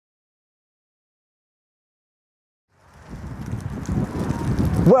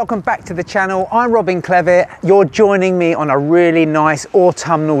Welcome back to the channel. I'm Robin Clevitt. You're joining me on a really nice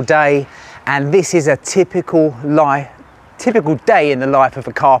autumnal day, and this is a typical day in the life of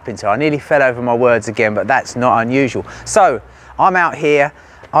a carpenter. I nearly fell over my words again, but that's not unusual. So I'm out here,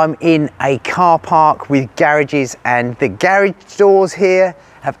 I'm in a car park with garages, and the garage doors here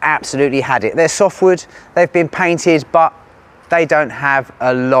have absolutely had it. They're softwood, they've been painted, but they don't have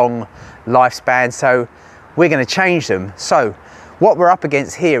a long lifespan, so we're going to change them. So what we're up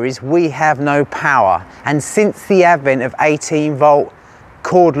against here is we have no power, and since the advent of 18-volt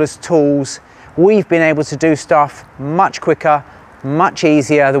cordless tools, we've been able to do stuff much quicker, much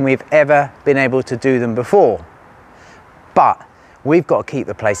easier than we've ever been able to do them before. But we've got to keep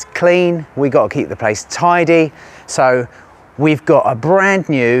the place clean, we've got to keep the place tidy, so we've got a brand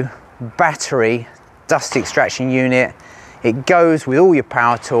new battery dust extraction unit. It goes with all your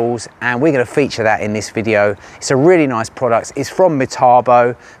power tools, and we're going to feature that in this video. It's a really nice product. It's from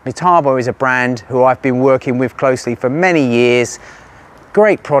Metabo. Metabo is a brand who I've been working with closely for many years.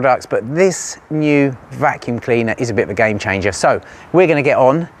 Great products, but this new vacuum cleaner is a bit of a game changer. So we're going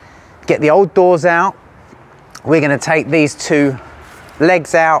to get the old doors out. We're going to take these two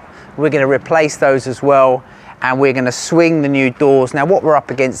legs out. We're going to replace those as well, and we're going to swing the new doors. Now what we're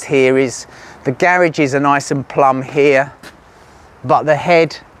up against here is the garages are nice and plumb here, but the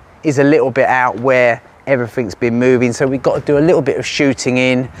head is a little bit out where everything's been moving, so we've got to do a little bit of shooting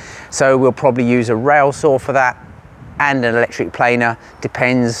in. So we'll probably use a rail saw for that and an electric planer,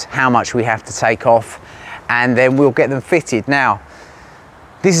 depends how much we have to take off, and then we'll get them fitted. Now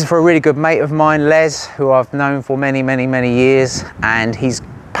this is for a really good mate of mine, Les, who I've known for many years, and he's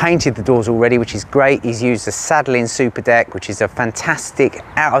painted the doors already, which is great. He's used the Saddling Super Deck, which is a fantastic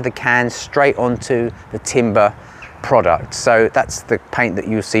out of the can straight onto the timber product. So that's the paint that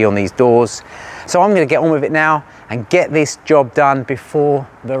you'll see on these doors. So I'm going to get on with it now and get this job done before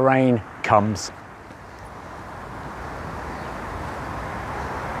the rain comes.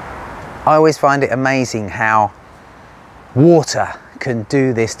 I always find it amazing how water can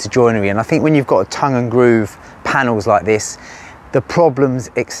do this to joinery, and I think when you've got a tongue and groove panels like this, the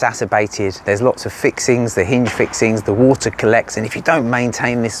problem's exacerbated. There's lots of fixings, the hinge fixings, the water collects, and if you don't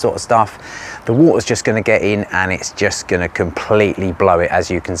maintain this sort of stuff, the water's just going to get in and it's just going to completely blow it,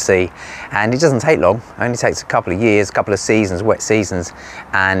 as you can see. And it doesn't take long, it only takes a couple of years, a couple of seasons, wet seasons,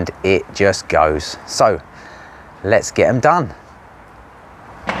 and it just goes. So let's get them done.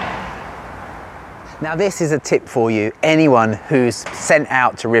 Now this is a tip for you, anyone who's sent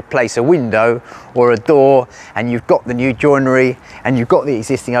out to replace a window or a door, and you've got the new joinery and you've got the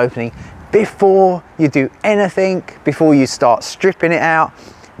existing opening. Before you do anything, before you start stripping it out,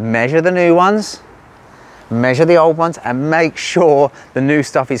 measure the new ones, measure the old ones, and make sure the new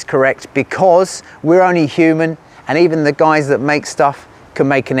stuff is correct, because we're only human, and even the guys that make stuff can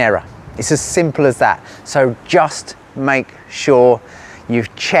make an error. It's as simple as that. So just make sure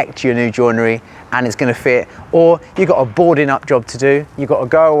you've checked your new joinery and it's going to fit, or you've got a boarding up job to do. You've got to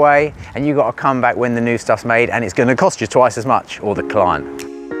go away and you've got to come back when the new stuff's made, and it's going to cost you twice as much, or the client.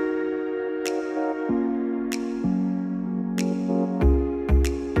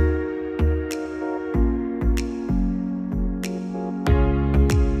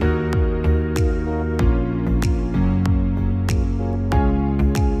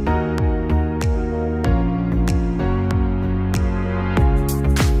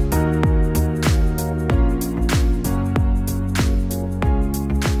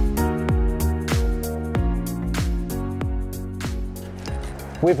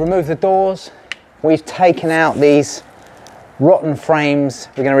 We've removed the doors, we've taken out these rotten frames.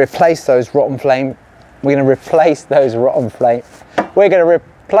 We're going to replace those rotten frames. We're going to replace those rotten frames. We're going to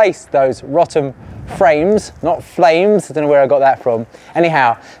replace those rotten frames, not flames. I don't know where I got that from.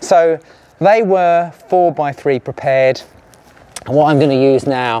 Anyhow, so they were 4x3 prepared. And what I'm going to use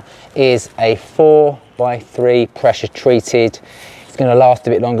now is a 4x3 pressure treated. It's going to last a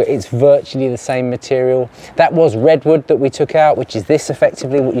bit longer. It's virtually the same material. That was redwood that we took out, which is this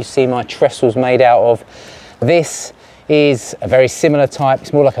effectively what you see my trestles made out of. This is a very similar type.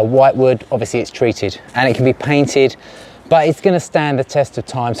 It's more like a whitewood. Obviously it's treated and it can be painted, but it's going to stand the test of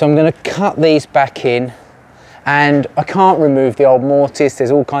time. So I'm going to cut these back in, and I can't remove the old mortise.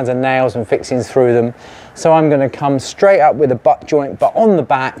 There's all kinds of nails and fixings through them. So I'm going to come straight up with a butt joint, but on the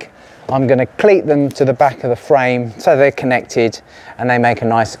back, I'm going to cleat them to the back of the frame so they're connected and they make a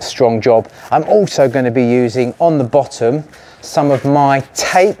nice strong job. I'm also going to be using on the bottom some of my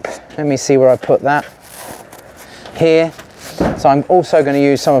tape. Let me see where I put that. Here. So I'm also going to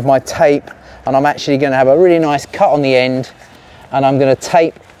use some of my tape, and I'm actually going to have a really nice cut on the end, and I'm going to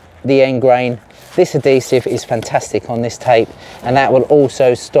tape the end grain This adhesive is fantastic on this tape, and that will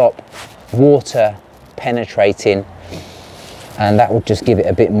also stop water penetrating, and that will just give it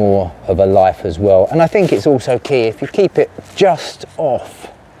a bit more of a life as well. And I think it's also key, if you keep it just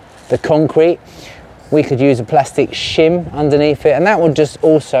off the concrete, we could use a plastic shim underneath it, and that would just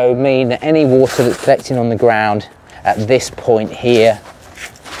also mean that any water that's collecting on the ground at this point here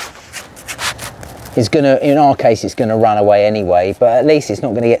is gonna, in our case, it's gonna run away anyway, but at least it's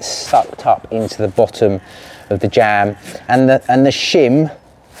not gonna get sucked up into the bottom of the jam, and the shim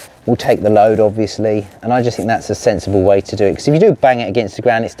will take the load, obviously. And I just think that's a sensible way to do it, because if you do bang it against the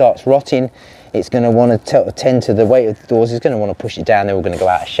ground, it starts rotting. It's going to want to tend to the weight of the doors. It's going to want to push it down. They're all going to go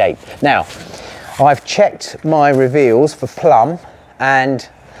out of shape. Now, I've checked my reveals for plumb, and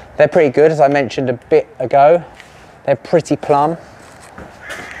they're pretty good. As I mentioned a bit ago, they're pretty plumb.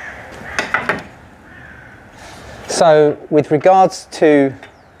 So with regards to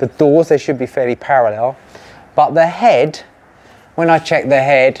the doors, they should be fairly parallel, but the head, when I check the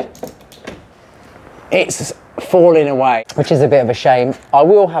head, it's falling away, which is a bit of a shame. I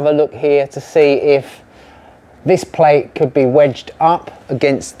will have a look here to see if this plate could be wedged up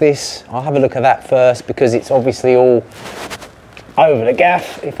against this. I'll have a look at that first, because it's obviously all over the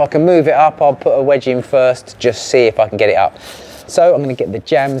gaff. If I can move it up, I'll put a wedge in first to just see if I can get it up. So I'm going to get the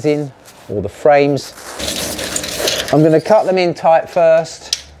jambs in, or the frames. I'm going to cut them in tight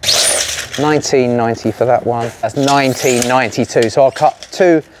first. 1990 for that one. That's 1992. So I'll cut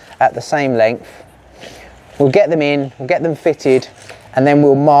two at the same length. We'll get them in, we'll get them fitted, and then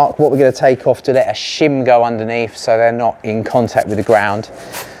we'll mark what we're going to take off to let a shim go underneath so they're not in contact with the ground.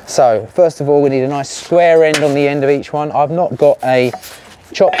 So first of all, we need a nice square end on the end of each one. I've not got a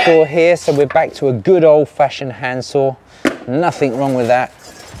chop saw here, so we're back to a good old-fashioned handsaw. Nothing wrong with that.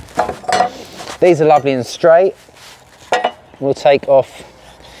 These are lovely and straight. We'll take off,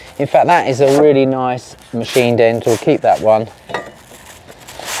 in fact, that is a really nice machined end. We'll keep that one.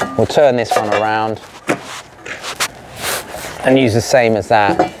 We'll turn this one around and use the same as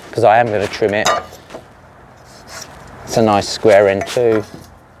that, because I am going to trim it. It's a nice square end too.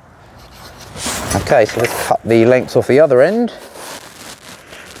 Okay, so let's cut the lengths off the other end.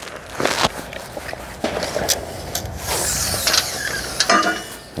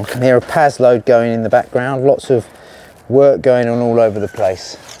 I can hear a PAS load going in the background, lots of work going on all over the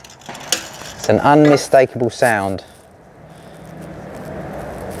place. It's an unmistakable sound.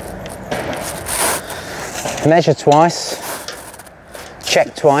 Measure twice,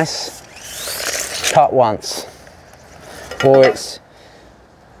 check twice, cut once. Or it's,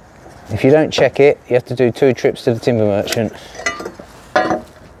 if you don't check it, you have to do 2 trips to the timber merchant.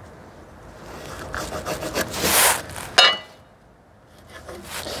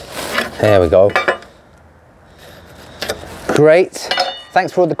 There we go. Great.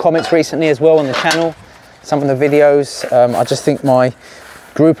 Thanks for all the comments recently as well on the channel, some of the videos. I just think my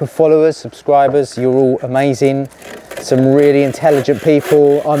group of followers, subscribers, you're all amazing. Some really intelligent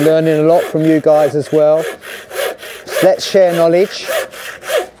people. I'm learning a lot from you guys as well. Let's share knowledge.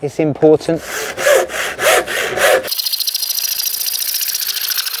 It's important.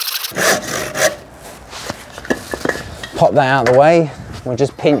 Pop that out of the way. We'll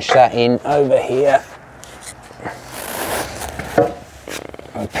just pinch that in over here.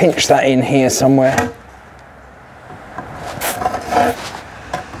 I'll pinch that in here somewhere.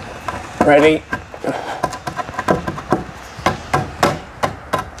 Ready?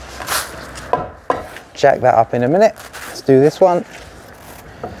 Jack that up in a minute. Let's do this one.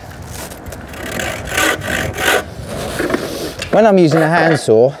 When I'm using a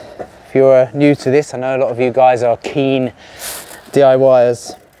handsaw, if you're new to this, I know a lot of you guys are keen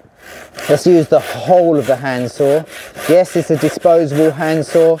DIYers. Let's use the whole of the handsaw. Yes, it's a disposable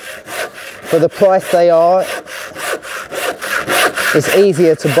handsaw. For the price they are, it's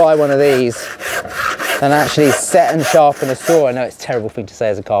easier to buy one of these than actually set and sharpen a saw. I know it's a terrible thing to say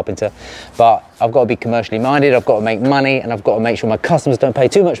as a carpenter, but I've got to be commercially minded, I've got to make money, and I've got to make sure my customers don't pay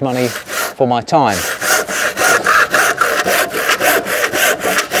too much money for my time.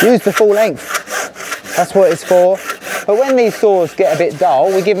 Use the full length, that's what it's for. But when these saws get a bit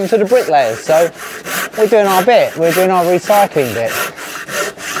dull, we give them to the bricklayers, so we're doing our bit, we're doing our recycling bit.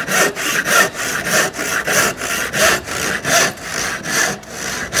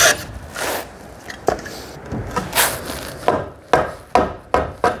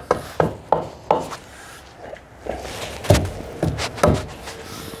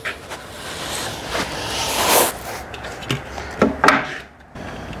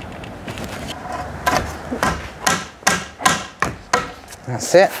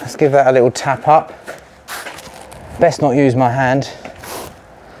 That's it, let's give that a little tap up. Best not use my hand.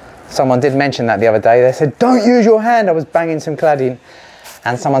 It's Someone did mention that the other day. They said, don't use your hand. I was banging some cladding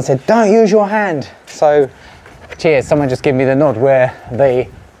and someone said, don't use your hand. So cheers, someone just gave me the nod where the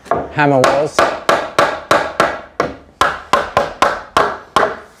hammer was.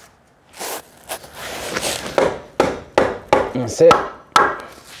 That's it.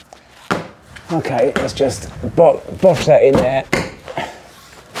 Okay, let's just bosh that in there.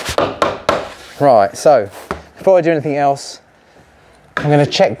 Right, so before I do anything else, I'm going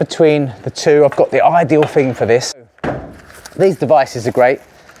to check between the two. I've got the ideal thing for this. These devices are great.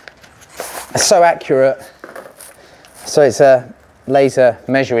 They're so accurate. So it's a laser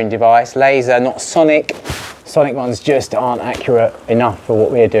measuring device. Laser, not sonic. Sonic ones just aren't accurate enough for what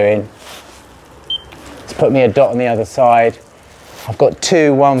we're doing. Let's put me a dot on the other side. I've got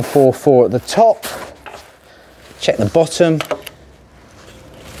 2144 at the top. Check the bottom.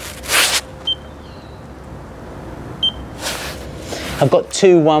 I've got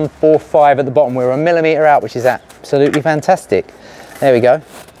 2145 at the bottom. We're a millimetre out, which is absolutely fantastic. There we go.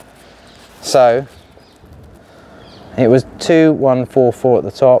 So it was 2144 at the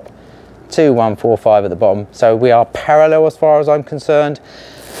top, 2145 at the bottom. So we are parallel as far as I'm concerned.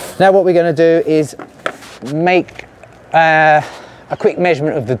 Now what we're going to do is make a quick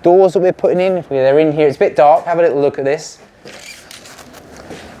measurement of the doors that we're putting in. If they're in here, it's a bit dark. Have a little look at this.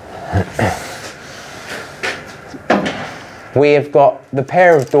 We have got the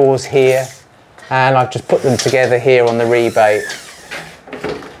pair of doors here and I've just put them together here on the rebate.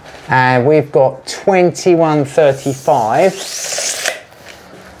 And we've got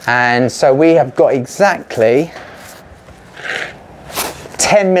 2135. And so we have got exactly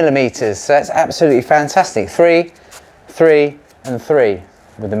 10 millimeters. So that's absolutely fantastic. 3, 3 and 3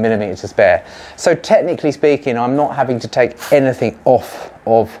 with a millimetre to spare. So technically speaking, I'm not having to take anything off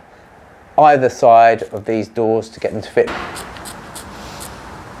of either side of these doors to get them to fit.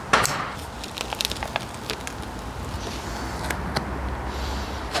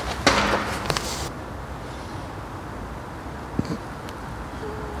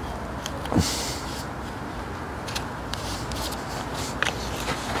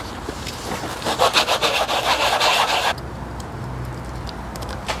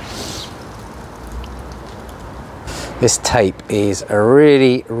 This tape is a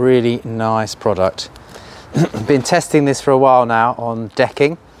really, really nice product. I've been testing this for a while now on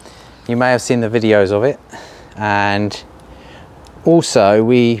decking. You may have seen the videos of it. And also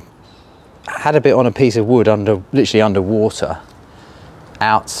we had a bit on a piece of wood literally underwater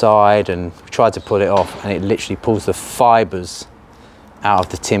outside, and tried to pull it off, and it literally pulls the fibers out of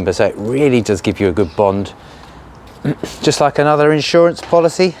the timber. So it really does give you a good bond. Just like another insurance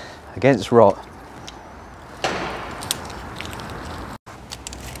policy against rot.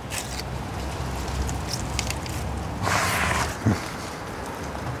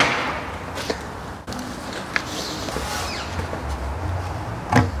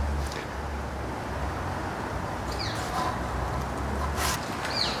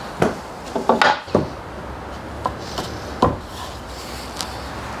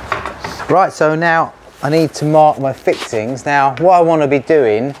 Right, so now I need to mark my fixings. Now what I want to be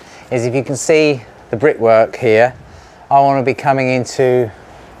doing is, if you can see the brickwork here, I want to be coming into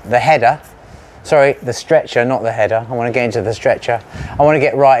the header. Sorry, the stretcher, not the header. I want to get into the stretcher. I want to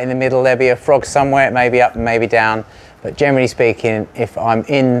get right in the middle. There'll be a frog somewhere, it may be up and maybe down, but generally speaking, if I'm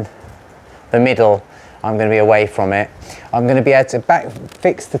in the middle, I'm going to be away from it. I'm going to be able to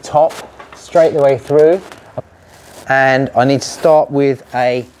fix the top straight the way through, and I need to start with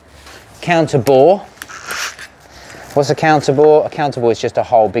a counter bore. What's a counter bore? A counter bore is just a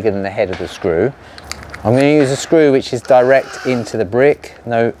hole bigger than the head of the screw. I'm going to use a screw which is direct into the brick,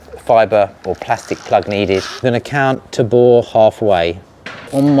 no fibre or plastic plug needed. I'm going to counter bore halfway.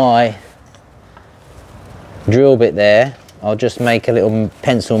 On my drill bit there, I'll just make a little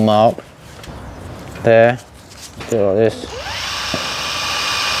pencil mark there, do it like this.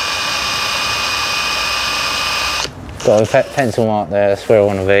 Got a pencil mark there, that's where I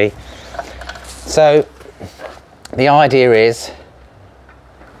want to be. So the idea is,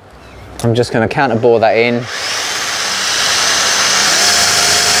 I'm just going to counter bore that in.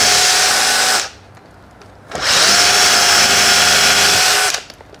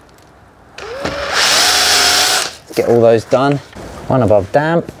 Let's get all those done. One above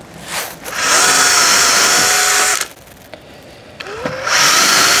damp.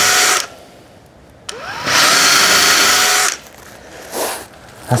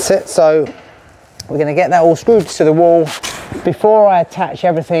 That's it. So we're going to get that all screwed to the wall. Before I attach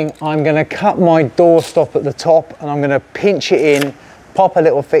everything, I'm going to cut my door stop at the top, and I'm going to pinch it in, pop a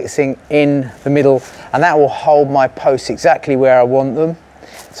little fixing in the middle, and that will hold my posts exactly where I want them.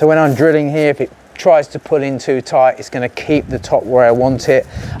 So when I'm drilling here, if it tries to pull in too tight, it's going to keep the top where I want it.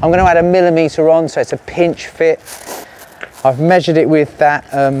 I'm going to add 1 millimeter on, so it's a pinch fit. I've measured it with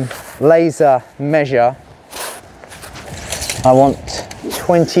that laser measure. I want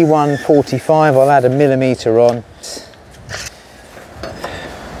 21.45, I'll add 1 millimeter on.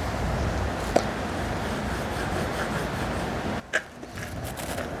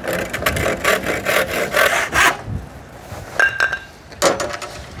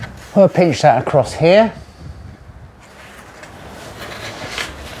 I'll pinch that across here.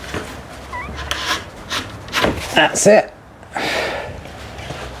 That's it.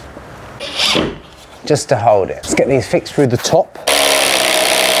 Just to hold it. Let's get these fixed through the top.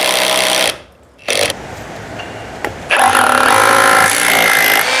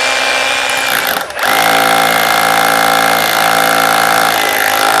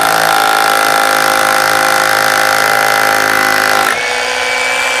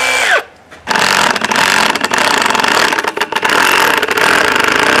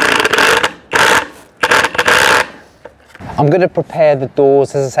 I'm going to prepare the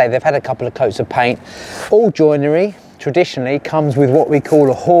doors. As I say, they've had a couple of coats of paint. All joinery traditionally comes with what we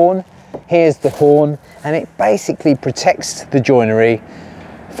call a horn. Here's the horn, and it basically protects the joinery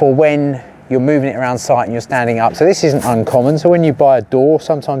for when you're moving it around site and you're standing up. So this isn't uncommon. So when you buy a door,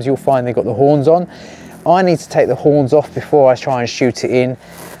 sometimes you'll find they've got the horns on. I need to take the horns off before I try and shoot it in.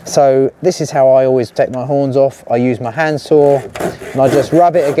 So this is how I always take my horns off. I use my hand saw and I just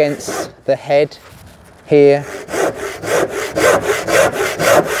rub it against the head here.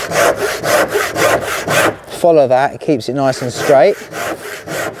 Follow that, it keeps it nice and straight.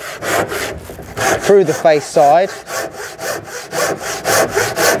 Through the face side.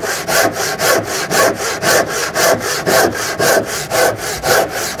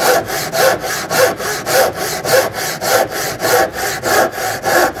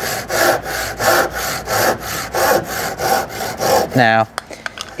 Now,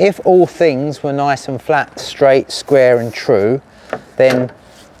 if all things were nice and flat, straight, square and true, then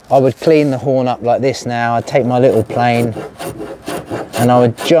I would clean the horn up like this now. I'd take my little plane and I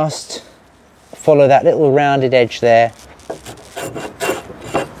would just follow that little rounded edge there,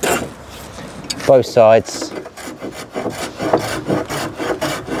 both sides.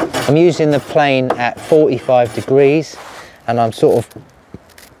 I'm using the plane at 45 degrees and I'm sort of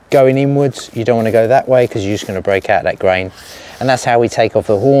going inwards. You don't want to go that way because you're just going to break out that grain. And that's how we take off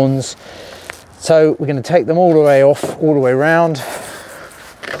the horns. So we're going to take them all the way off, all the way around.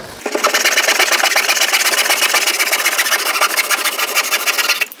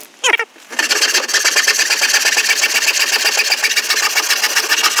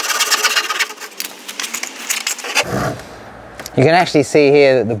 You can actually see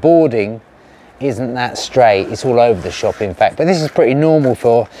here that the boarding isn't that straight. It's all over the shop, in fact, but this is pretty normal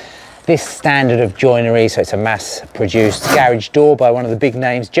for this standard of joinery. So it's a mass produced garage door by one of the big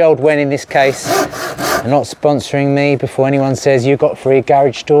names, Gerald Wen in this case. They're not sponsoring me. Before anyone says you got free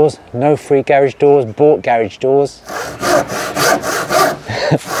garage doors, no free garage doors, bought garage doors.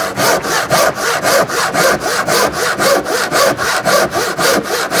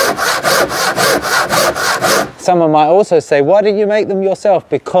 Someone might also say, why didn't you make them yourself?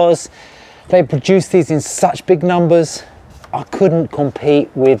 Because they produce these in such big numbers. I couldn't compete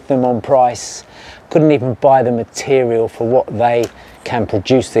with them on price. Couldn't even buy the material for what they can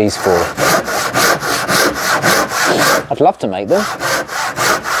produce these for. I'd love to make them,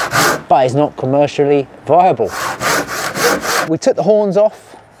 but it's not commercially viable. We took the horns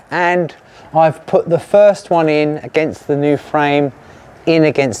off and I've put the first one in against the new frame, in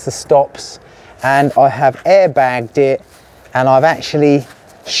against the stops, and I have airbagged it and I've actually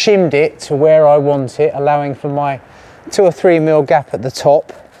shimmed it to where I want it, allowing for my 2 or 3 mil gap at the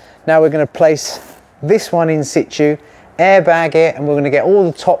top. Now we're going to place this one in situ, airbag it, and we're going to get all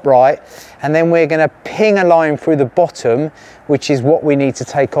the top right, and then we're going to ping a line through the bottom, which is what we need to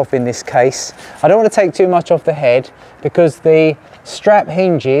take off in this case. I don't want to take too much off the head because the strap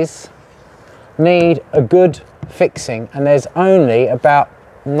hinges need a good fixing, and there's only about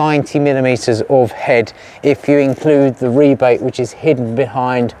 90 millimeters of head if you include the rebate, which is hidden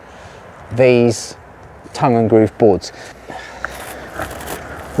behind these tongue and groove boards.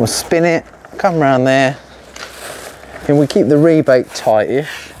 We'll spin it, come around there, and we keep the rebate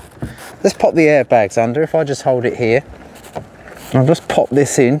tightish. Let's pop the airbags under. If I just hold it here, I'll just pop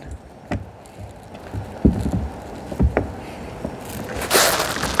this in.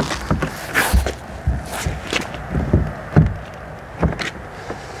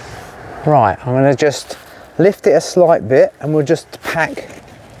 Right, I'm going to just lift it a slight bit and we'll just pack.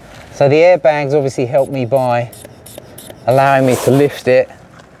 So the airbags obviously help me by allowing me to lift it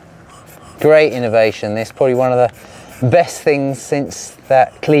Great innovation. This is probably one of the best things since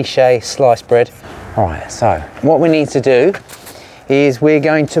that cliche sliced bread. All right, so what we need to do is we're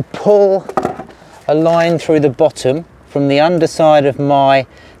going to pull a line through the bottom from the underside of my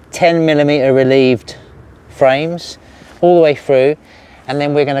 10mm relieved frames all the way through, and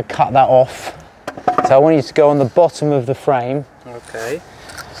then we're going to cut that off. So I want you to go on the bottom of the frame. Okay.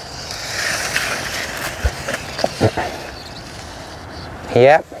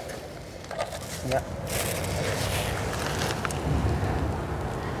 Yep. Yep.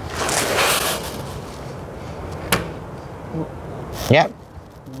 Yep.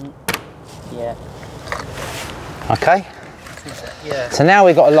 Yeah. Okay. Yeah. So now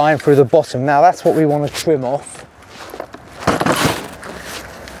we've got a line through the bottom. Now that's what we want to trim off,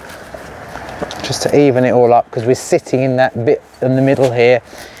 just to even it all up, because we're sitting in that bit in the middle here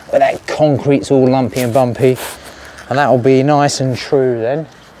where that concrete's all lumpy and bumpy, and that will be nice and true then.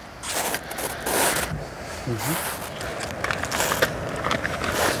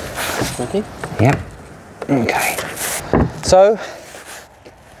 Okay. Yep. Okay. So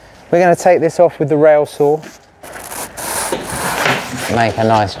we're going to take this off with the rail saw. Make a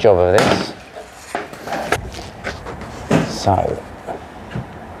nice job of this. So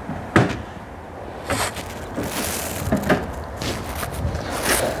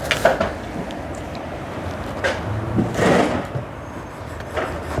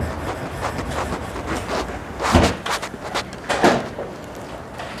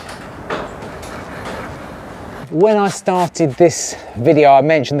when I started this video, I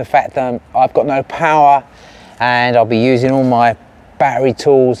mentioned the fact that I've got no power and I'll be using all my battery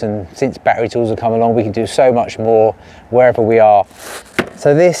tools, and since battery tools have come along, we can do so much more wherever we are.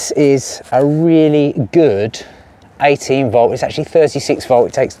 So this is a really good 18 volt, it's actually 36 volt,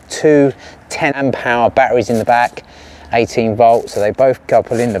 it takes two 10 amp hour batteries in the back, 18 volts, so they both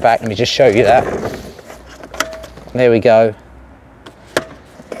couple in the back. Let me just show you that. There we go.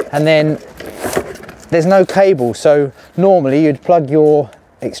 And then there's no cable, so normally you'd plug your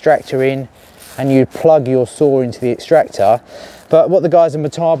extractor in and you'd plug your saw into the extractor, but what the guys in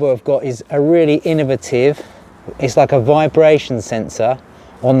Metabo have got is a really innovative, it's like a vibration sensor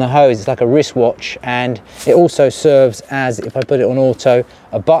on the hose. It's like a wristwatch, and it also serves as, if I put it on auto,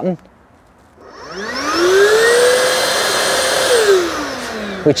 a button,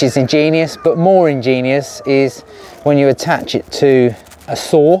 which is ingenious. But more ingenious is when you attach it to a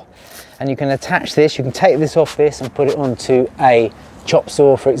saw, and you can attach this, you can take this off this and put it onto a chop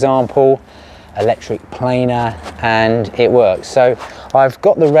saw, for example, electric planer, and it works. So I've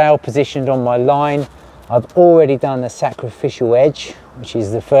got the rail positioned on my line. I've already done the sacrificial edge, which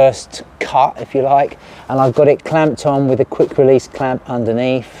is the first cut, if you like, and I've got it clamped on with a quick release clamp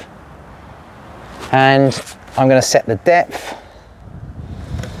underneath. And I'm going to set the depth.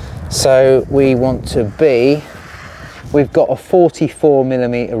 So we want to be, we've got a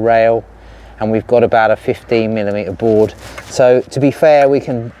 44mm rail, and we've got about a 15mm board. So to be fair, we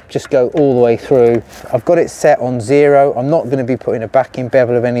can just go all the way through. I've got it set on 0. I'm not going to be putting a backing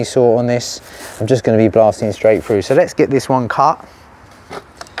bevel of any sort on this. I'm just going to be blasting straight through. So let's get this one cut.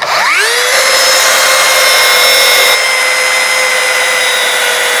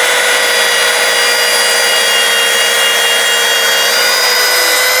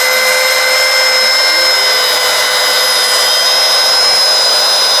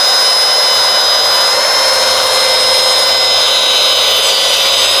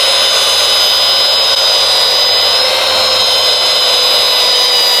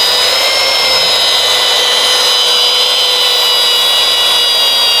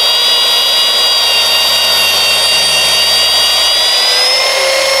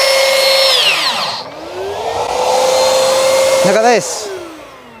 Look at this.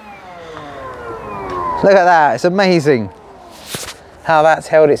 Look at that, it's amazing how that's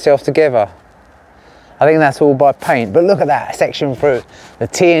held itself together. I think that's all by paint, but look at that section through. The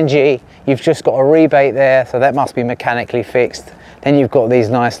T&G, you've just got a rebate there, so that must be mechanically fixed. Then you've got these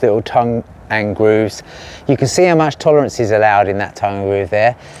nice little tongue and grooves. You can see how much tolerance is allowed in that tongue and groove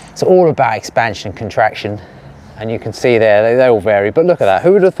there. It's all about expansion and contraction. And you can see there, they all vary, but look at that.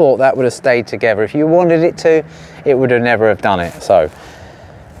 Who would have thought that would have stayed together? If you wanted it to, it would have never have done it. So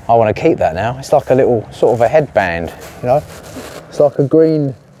I want to keep that now. It's like a little sort of a headband, you know? It's like a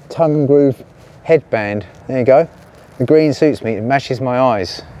green tongue and groove headband. There you go. The green suits me, it matches my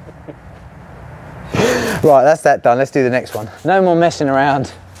eyes. Right, that's that done. Let's do the next one. No more messing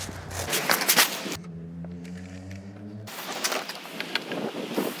around.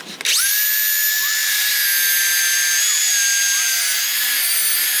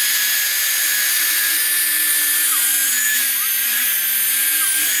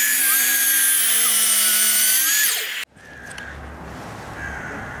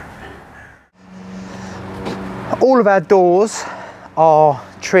 All of our doors are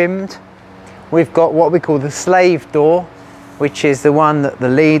trimmed. We've got what we call the slave door, which is the one that the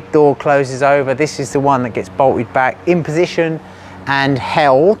lead door closes over. This is the one that gets bolted back in position and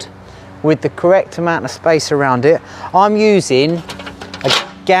held with the correct amount of space around it. I'm using a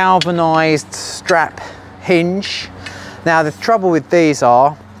galvanized strap hinge. Now the trouble with these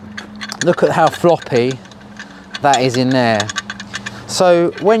are, look at how floppy that is in there.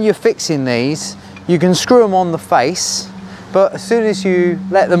 So when you're fixing these, you can screw them on the face, but as soon as you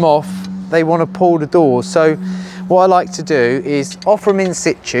let them off, they want to pull the doors. So what I like to do is offer them in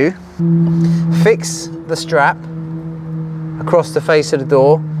situ, fix the strap across the face of the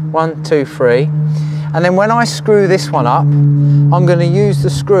door, 1, 2, 3, and then when I screw this one up, I'm going to use the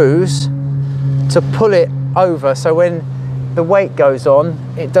screws to pull it over, so when the weight goes on,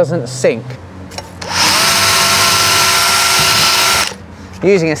 it doesn't sink.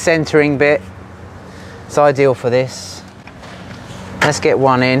 Using a centering bit, it's ideal for this. Let's get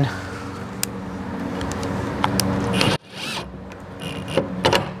one in.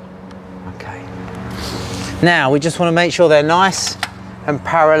 Okay. Now we just want to make sure they're nice and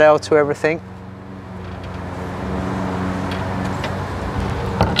parallel to everything.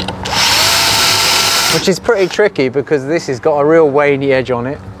 Which is pretty tricky because this has got a real weighty edge on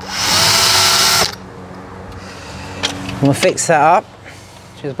it. We'll fix that up.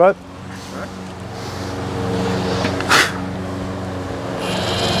 Cheers, bro.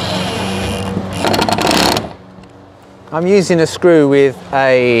 I'm using a screw with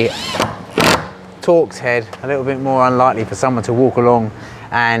a Torx head, a little bit more unlikely for someone to walk along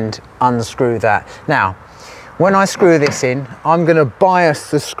and unscrew that. Now, when I screw this in, I'm going to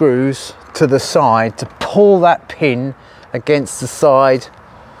bias the screws to the side to pull that pin against the side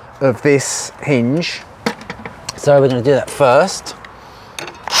of this hinge. So we're going to do that first.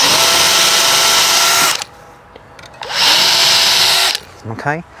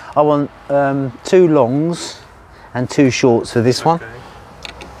 Okay, I want 2 longs and 2 shorts for this one. Okay.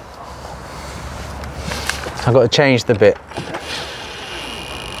 I've got to change the bit.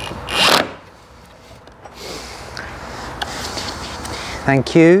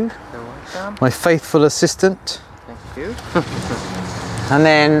 Thank you. You're welcome. My faithful assistant. Thank you. And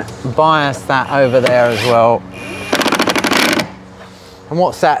then bias that over there as well. And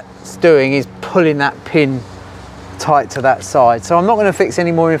what that's doing is pulling that pin tight to that side. So I'm not going to fix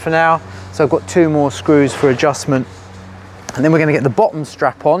any more in for now. So I've got 2 more screws for adjustment. And then we're going to get the bottom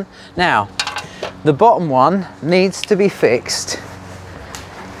strap on. Now, the bottom one needs to be fixed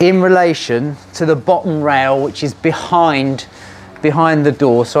in relation to the bottom rail, which is behind the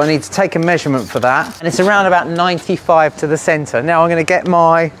door. So I need to take a measurement for that. And it's around about 95 to the center. Now I'm going to get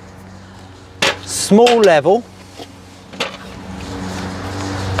my small level.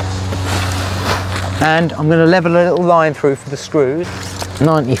 And I'm going to level a little line through for the screws.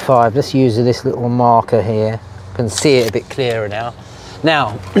 95, let's use this little marker here. You can see it a bit clearer now.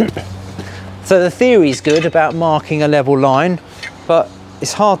 Now, so the theory is good about marking a level line, but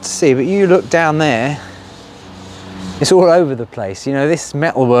it's hard to see, but you look down there, it's all over the place. You know, this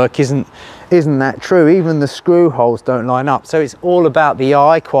metalwork isn't that true. Even the screw holes don't line up. So it's all about the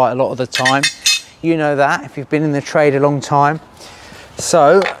eye quite a lot of the time. You know that if you've been in the trade a long time.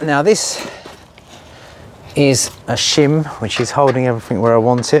 So now this is a shim, which is holding everything where I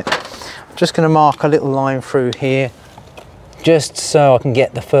want it. I'm just going to mark a little line through here, just so I can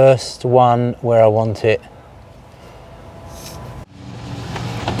get the first one where I want it.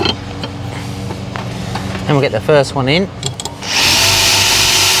 And we'll get the first one in.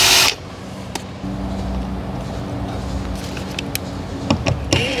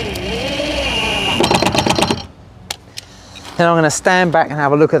 Then I'm going to stand back and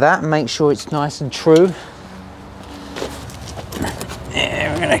have a look at that and make sure it's nice and true.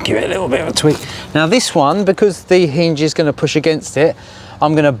 Yeah, we're going to give it a little bit of a tweak. Now this one, because the hinge is going to push against it,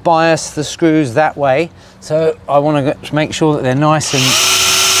 I'm going to bias the screws that way. So I want to make sure that they're nice and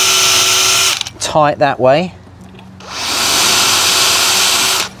tight that way.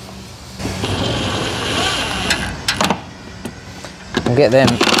 We'll get them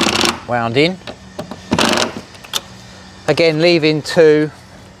wound in. Again, leaving 2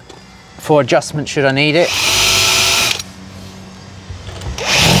 for adjustment should I need it.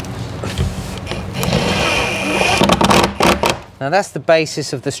 Now that's the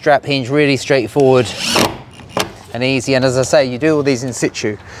basis of the strap hinge, really straightforward and easy. And as I say, you do all these in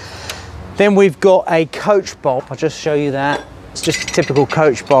situ. Then we've got a coach bolt. I'll just show you that. It's just a typical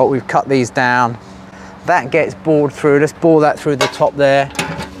coach bolt. We've cut these down. That gets bored through. Let's bore that through the top there.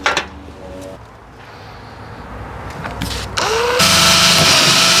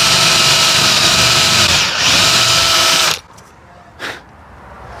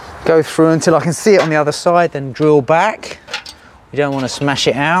 go through until I can see it on the other side, then drill back. You don't want to smash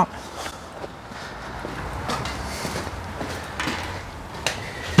it out.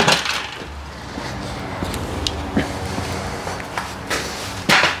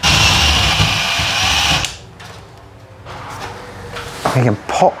 We can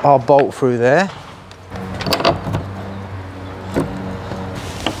pop our bolt through there.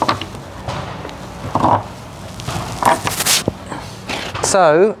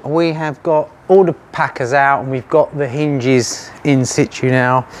 So we have got all the packers out and we've got the hinges in situ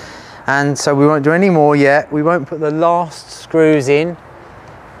now. And so we won't do any more yet. We won't put the last screws in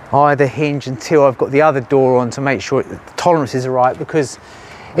either hinge until I've got the other door on to make sure the tolerances are right, because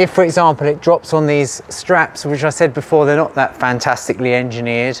if, for example, it drops on these straps, which I said before, they're not that fantastically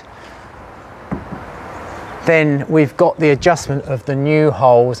engineered, then we've got the adjustment of the new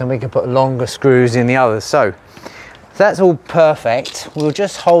holes and we can put longer screws in the others. So that's all perfect. We'll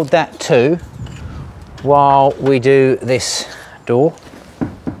just hold that too while we do this door.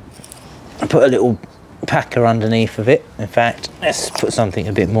 Put a little packer underneath of it. In fact, let's put something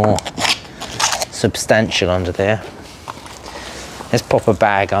a bit more substantial under there. Let's pop a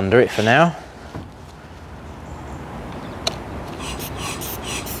bag under it for now.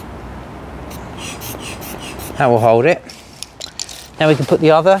 That will hold it. Now we can put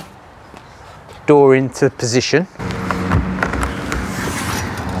the other door into position.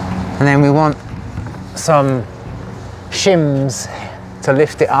 And then we want some shims to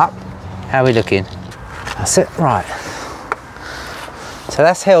lift it up. How are we looking? That's it, right. So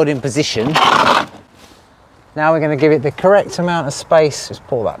that's held in position. Now we're going to give it the correct amount of space. Just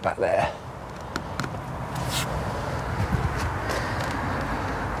pull that back there.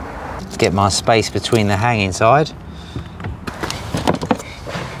 Get my space between the hanging side.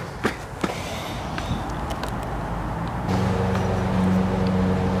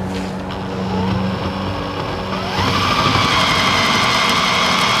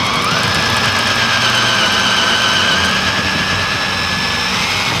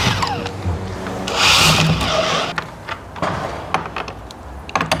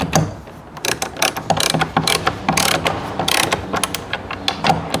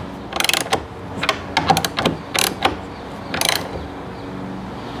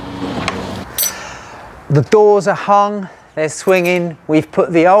 The doors are hung, they're swinging. We've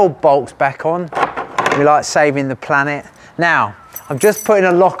put the old bolts back on. We like saving the planet. Now, I'm just putting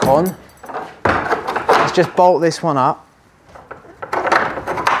a lock on. Let's just bolt this one up.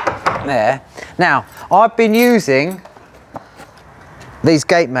 There. Now, I've been using these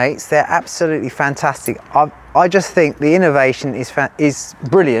Gatemates. They're absolutely fantastic. I just think the innovation is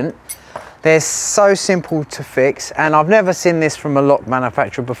brilliant. They're so simple to fix, and I've never seen this from a lock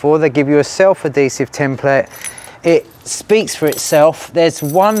manufacturer before. They give you a self-adhesive template. It speaks for itself. There's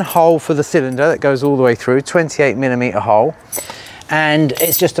one hole for the cylinder that goes all the way through, 28mm hole, and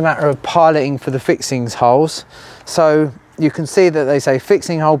it's just a matter of piloting for the fixings holes. So you can see that they say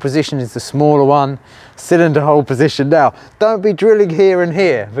fixing hole position is the smaller one, cylinder hole position. Now, don't be drilling here and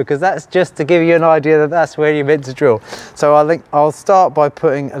here, because that's just to give you an idea that that's where you're meant to drill. So I think I'll start by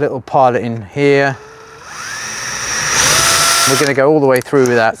putting a little pilot in here. We're going to go all the way through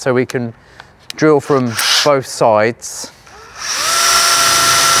with that so we can drill from both sides.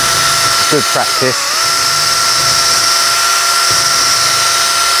 Good practice.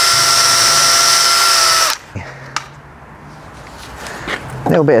 A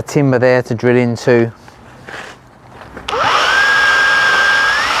little bit of timber there to drill into.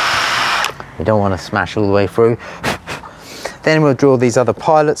 You don't want to smash all the way through. Then we'll drill these other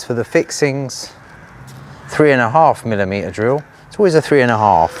pilots for the fixings. 3.5mm drill. It's always a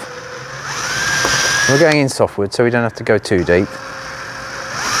 3.5. We're going in softwood, so we don't have to go too deep.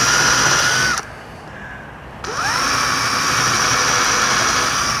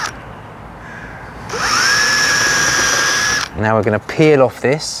 Now we're going to peel off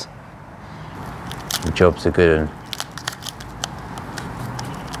this. The job's a good one.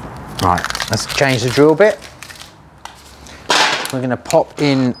 Right, let's change the drill bit. We're going to pop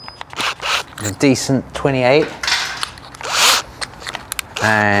in a decent 28.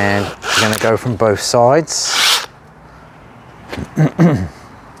 And we're going to go from both sides.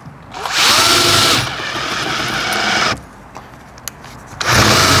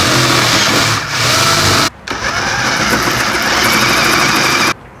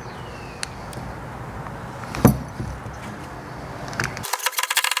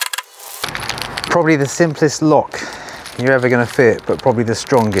 Probably the simplest lock you're ever going to fit, but probably the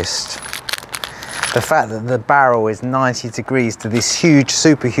strongest. The fact that the barrel is 90 degrees to this huge,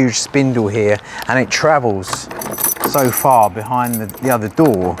 super huge spindle here, and it travels so far behind the other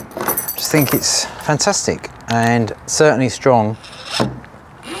door, Just think it's fantastic and certainly strong.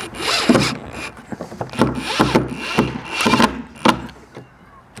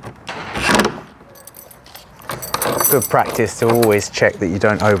 Good practice to always check that you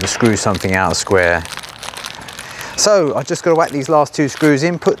don't overscrew something out of square. So I've just got to whack these last 2 screws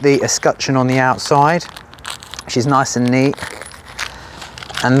in, put the escutcheon on the outside, which is nice and neat,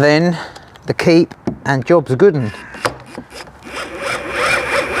 and then the keep and job's good 'un.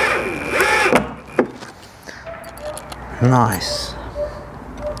 Nice.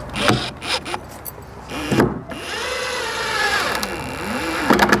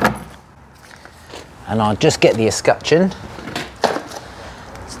 And I'll just get the escutcheon.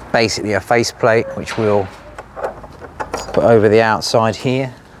 It's basically a faceplate which we'll put over the outside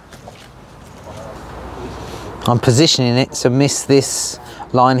here. I'm positioning it to miss this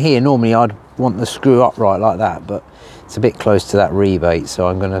line here. Normally I'd want the screw upright like that, but it's a bit close to that rebate, so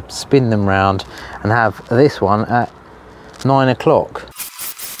I'm going to spin them round and have this one at 9 o'clock.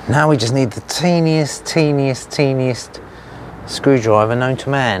 Now we just need the teeniest screwdriver known to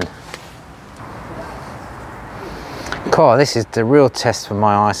man. God, this is the real test for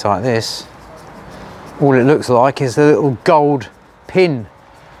my eyesight, this. All it looks like is a little gold pin.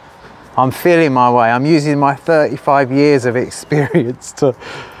 I'm feeling my way. I'm using my 35 years of experience to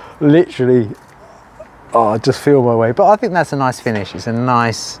literally, just feel my way. But I think that's a nice finish. It's a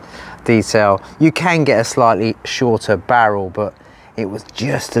nice detail. You can get a slightly shorter barrel, but it was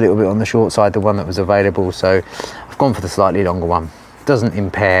just a little bit on the short side, the one that was available. So I've gone for the slightly longer one. Doesn't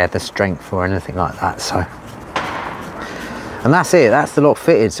impair the strength or anything like that. So. And that's it, that's the lock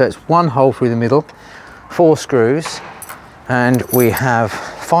fitted. So it's 1 hole through the middle, 4 screws, and we have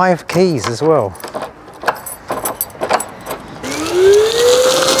 5 keys as well.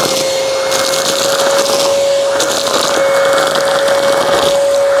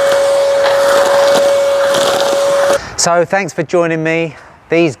 So thanks for joining me.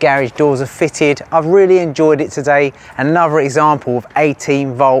 These garage doors are fitted. I've really enjoyed it today. Another example of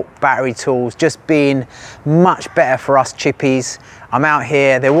 18-volt battery tools just being much better for us chippies. I'm out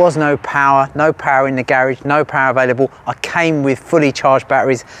here, there was no power in the garage, no power available. I came with fully charged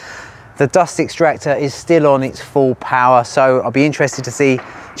batteries. The dust extractor is still on its full power, so I'll be interested to see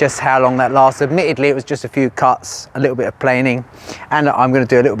just how long that lasts. Admittedly, it was just a few cuts, a little bit of planing, and I'm going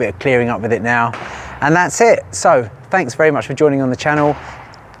to do a little bit of clearing up with it now. And that's it. So thanks very much for joining on the channel.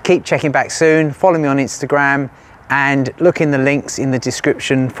 Keep checking back soon, follow me on Instagram, and look in the links in the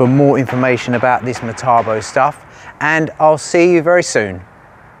description for more information about this Metabo stuff, and I'll see you very soon.